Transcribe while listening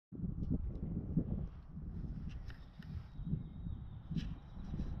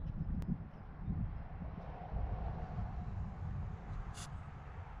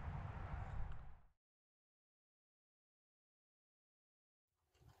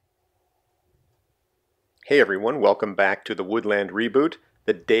Hey everyone, welcome back to the Woodland reboot.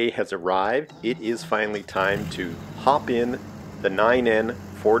 The day has arrived. It is finally time to hop in the 9N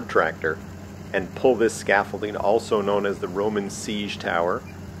Ford tractor and pull this scaffolding, also known as the Roman siege tower,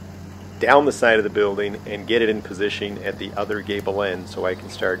 down the side of the building and get it in position at the other gable end so I can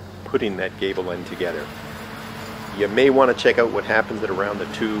start putting that gable end together. You may want to check out what happens at around the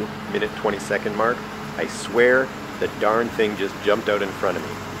 2-minute 20-second mark. I swear the darn thing just jumped out in front of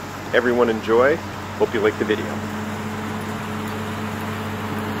me. Everyone enjoy. Hope you like the video.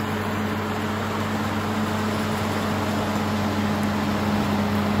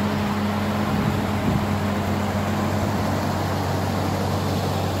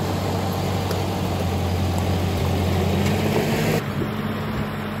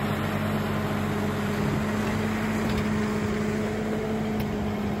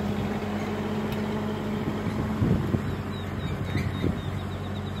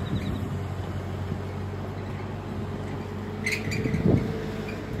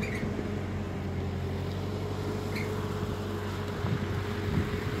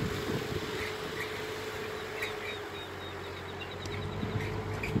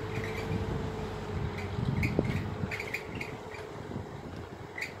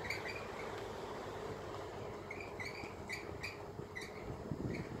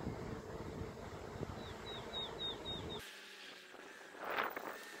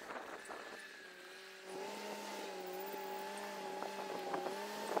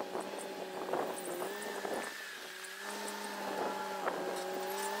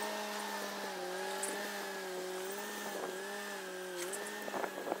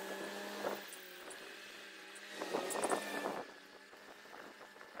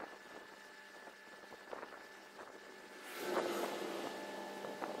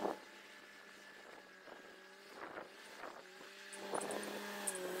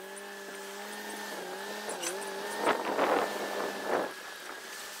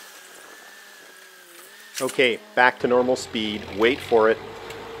 Okay, back to normal speed. Wait for it.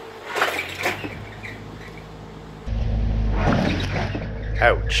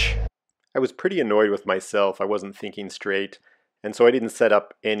 Ouch. I was pretty annoyed with myself. I wasn't thinking straight, and so I didn't set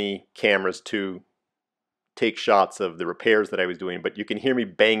up any cameras to take shots of the repairs that I was doing, but you can hear me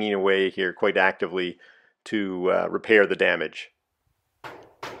banging away here quite actively to repair the damage.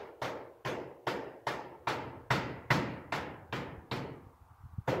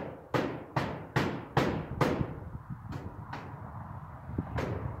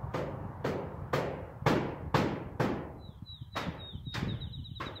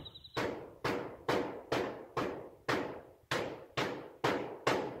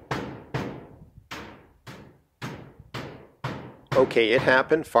 Okay, it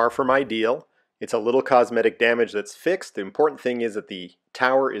happened, far from ideal. It's a little cosmetic damage that's fixed. The important thing is that the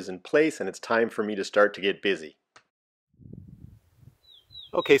tower is in place and it's time for me to start to get busy.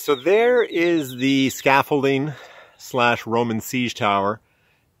 Okay, so there is the scaffolding / Roman siege tower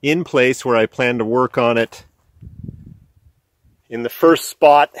in place where I plan to work on it in the first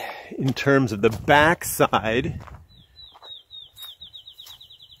spot in terms of the back side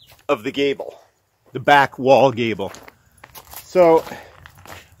of the gable, the back wall gable. So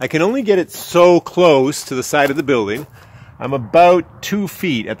I can only get it so close to the side of the building. I'm about 2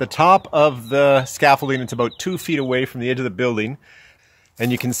 feet at the top of the scaffolding. It's about 2 feet away from the edge of the building,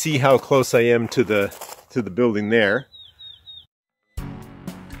 and you can see how close I am to the building there.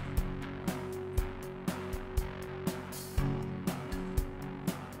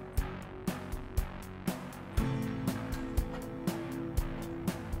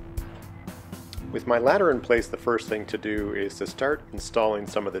 With my ladder in place, the first thing to do is to start installing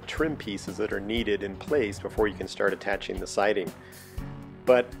some of the trim pieces that are needed in place before you can start attaching the siding.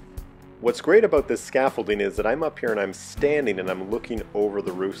 But what's great about this scaffolding is that I'm up here and I'm standing and I'm looking over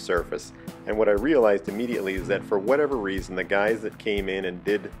the roof surface. And what I realized immediately is that for whatever reason, the guys that came in and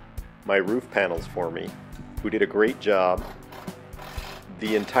did my roof panels for me, who did a great job,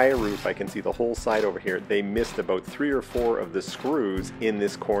 the entire roof, I can see the whole side over here, they missed about 3 or 4 of the screws in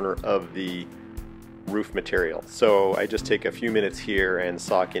this corner of the roof material. So I just take a few minutes here and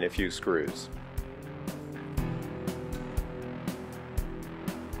sock in a few screws.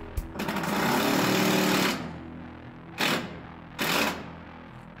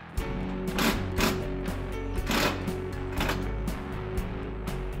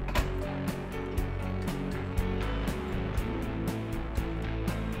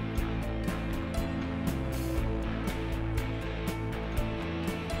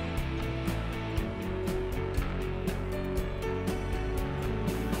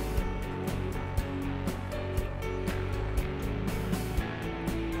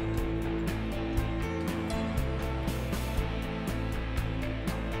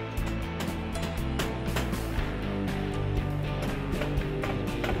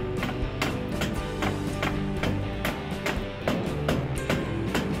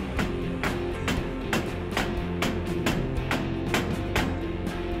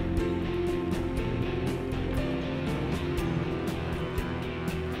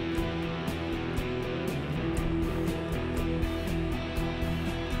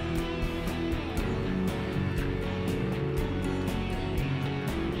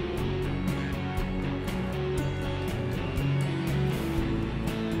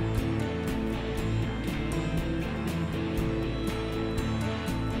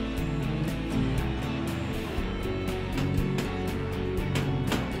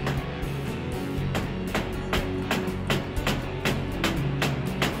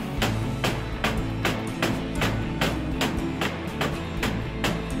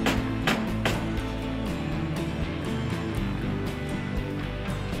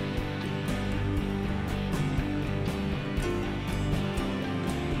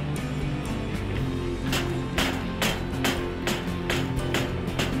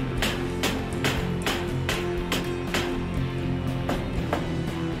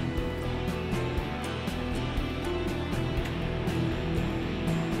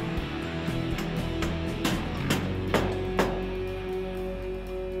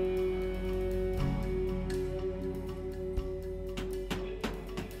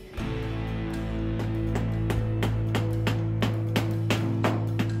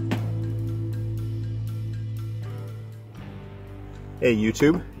 Hey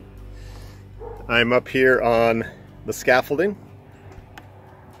YouTube, I'm up here on the scaffolding.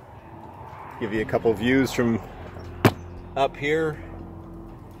 Give you a couple views from up here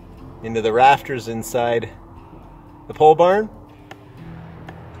into the rafters inside the pole barn.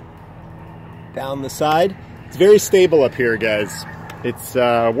 Down the side. It's very stable up here, guys. It's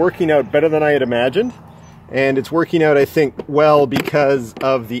working out better than I had imagined, and it's working out, I think, well because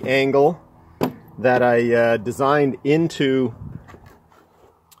of the angle that I designed into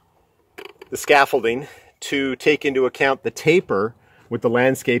the scaffolding to take into account the taper with the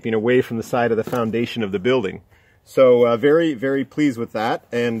landscaping away from the side of the foundation of the building. So very, very pleased with that,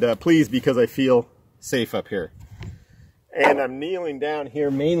 and pleased because I feel safe up here. And I'm kneeling down here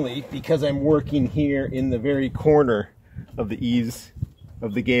mainly because I'm working here in the very corner of the eaves,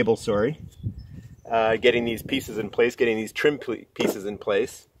 of the gable, sorry. Getting these pieces in place, getting these trim pieces in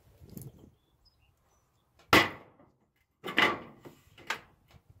place.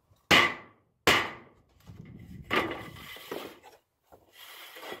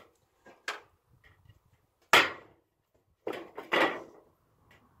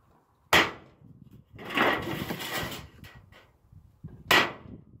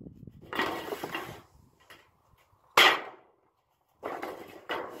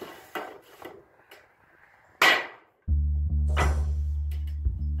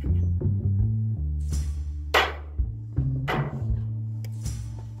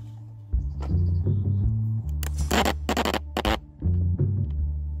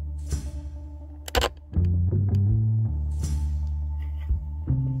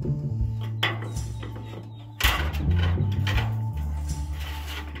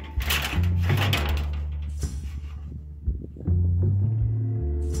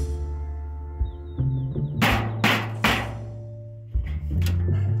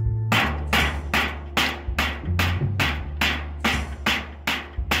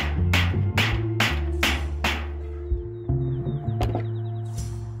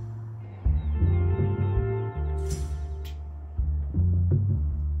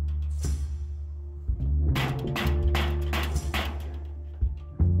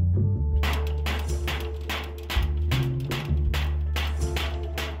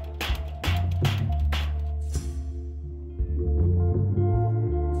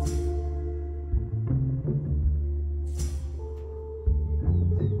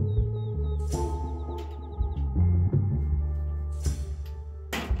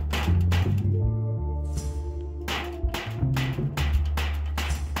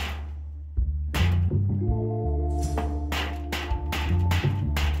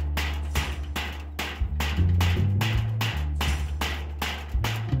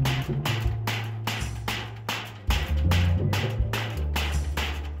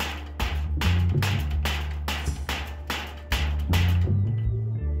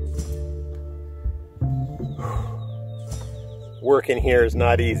 Working here is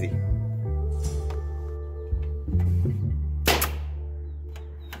not easy.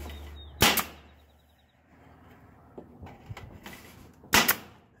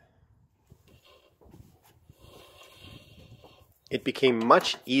 It became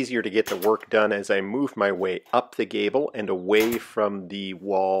much easier to get the work done as I moved my way up the gable and away from the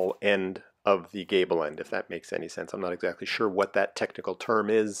wall end of the gable end, if that makes any sense. I'm not exactly sure what that technical term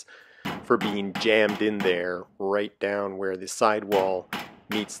is for being jammed in there right down where the sidewall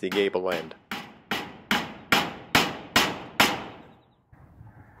meets the gable end.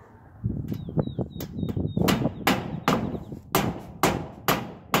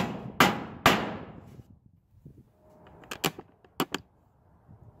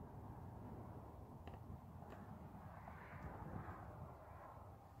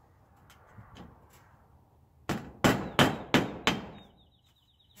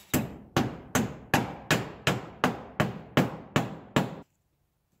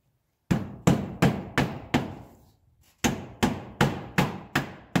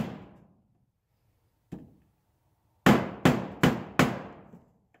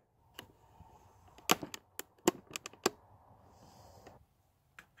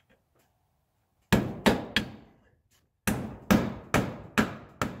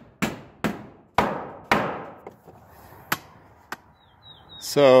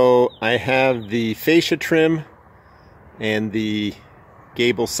 So I have the fascia trim and the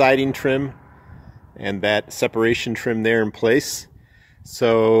gable siding trim and that separation trim there in place.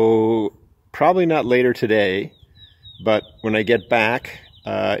 So probably not later today, but when I get back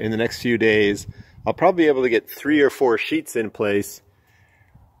in the next few days, I'll probably be able to get 3 or 4 sheets in place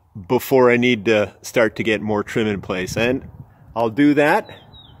before I need to start to get more trim in place. And I'll do that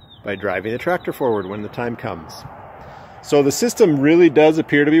by driving the tractor forward when the time comes. So the system really does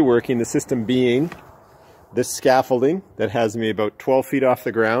appear to be working, the system being this scaffolding that has me about 12 feet off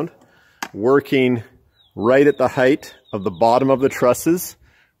the ground, working right at the height of the bottom of the trusses,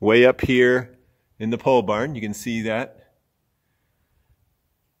 way up here in the pole barn. You can see that.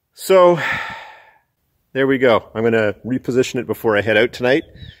 So there we go. I'm going to reposition it before I head out tonight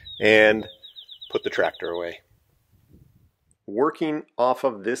and put the tractor away. Working off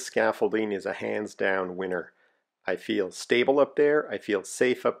of this scaffolding is a hands down winner. I feel stable up there, I feel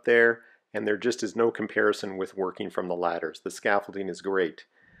safe up there, and there just is no comparison with working from the ladders. The scaffolding is great.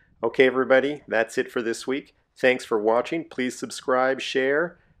 Okay everybody, that's it for this week. Thanks for watching. Please subscribe,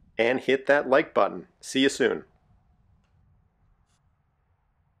 share, and hit that like button. See you soon.